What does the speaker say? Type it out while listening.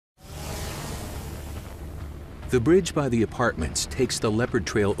The bridge by the apartments takes the leopard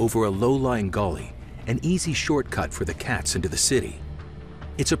trail over a low-lying gully, an easy shortcut for the cats into the city.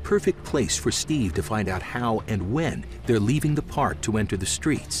 It's a perfect place for Steve to find out how and when they're leaving the park to enter the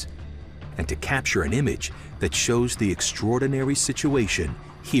streets, and to capture an image that shows the extraordinary situation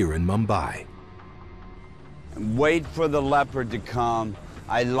here in Mumbai. Wait for the leopard to come.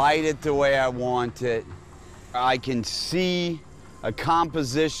 I light it the way I want it. I can see a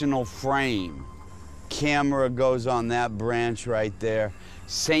compositional frame. Camera goes on that branch right there.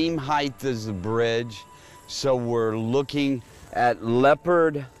 Same height as the bridge. So we're looking at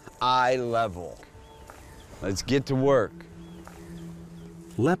leopard eye level. Let's get to work.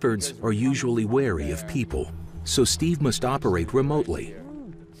 Leopards are usually wary of people, so Steve must operate remotely.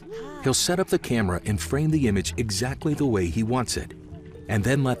 He'll set up the camera and frame the image exactly the way he wants it, and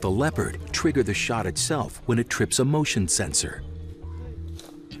then let the leopard trigger the shot itself when it trips a motion sensor.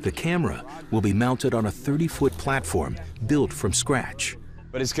 The camera will be mounted on a 30-foot platform built from scratch.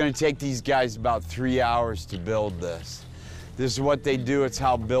 But it's going to take these guys about 3 hours to build this. This is what they do. It's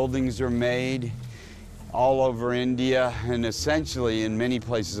how buildings are made all over India, and essentially in many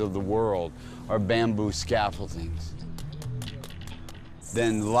places of the world, are bamboo scaffoldings.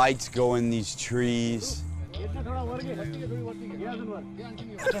 Then lights go in these trees.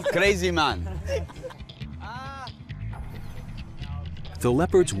 Crazy man. The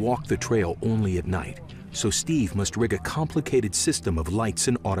leopards walk the trail only at night, so Steve must rig a complicated system of lights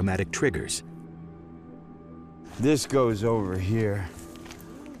and automatic triggers. This goes over here.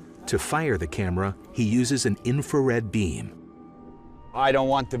 To fire the camera, he uses an infrared beam. I don't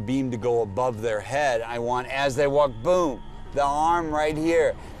want the beam to go above their head. I want, as they walk, boom, the arm right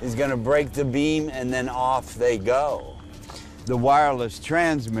here is going to break the beam, and then off they go. The wireless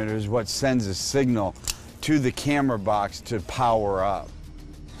transmitter is what sends a signal to the camera box to power up.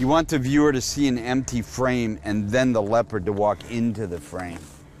 You want the viewer to see an empty frame and then the leopard to walk into the frame.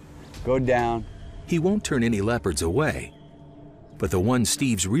 Go down. He won't turn any leopards away, but the one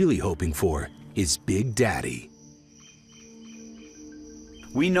Steve's really hoping for is Big Daddy.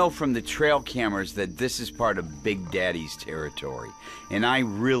 We know from the trail cameras that this is part of Big Daddy's territory, and I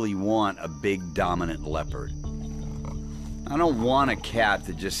really want a big dominant leopard. I don't want a cat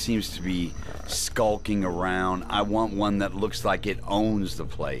that just seems to be skulking around. I want one that looks like it owns the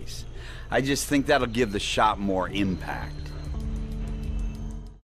place. I just think that'll give the shot more impact.